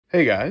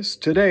Hey guys,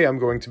 today I'm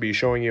going to be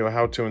showing you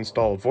how to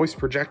install a voice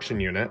projection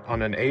unit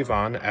on an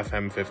Avon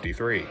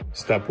FM53.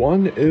 Step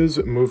 1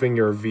 is moving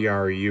your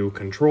VRU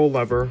control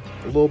lever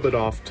a little bit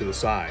off to the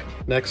side.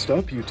 Next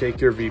up, you take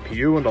your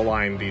VPU and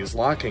align these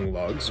locking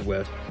lugs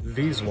with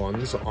these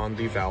ones on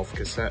the valve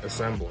cassette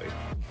assembly.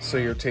 So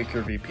you take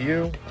your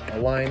VPU,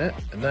 align it,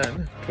 and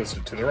then twist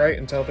it to the right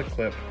until the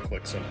clip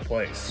clicks into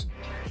place.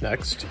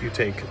 Next, you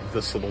take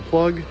this little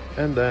plug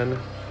and then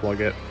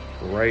plug it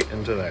right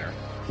into there.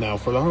 Now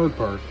for the hard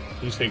part,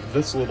 you take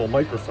this little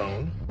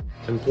microphone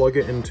and plug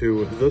it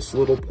into this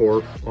little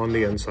port on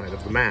the inside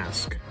of the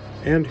mask.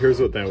 And here's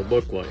what that would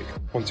look like.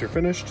 Once you're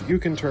finished, you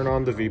can turn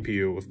on the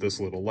VPU with this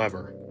little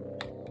lever.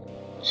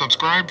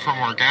 Subscribe for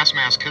more gas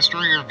mask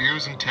history,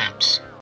 reviews, and tips.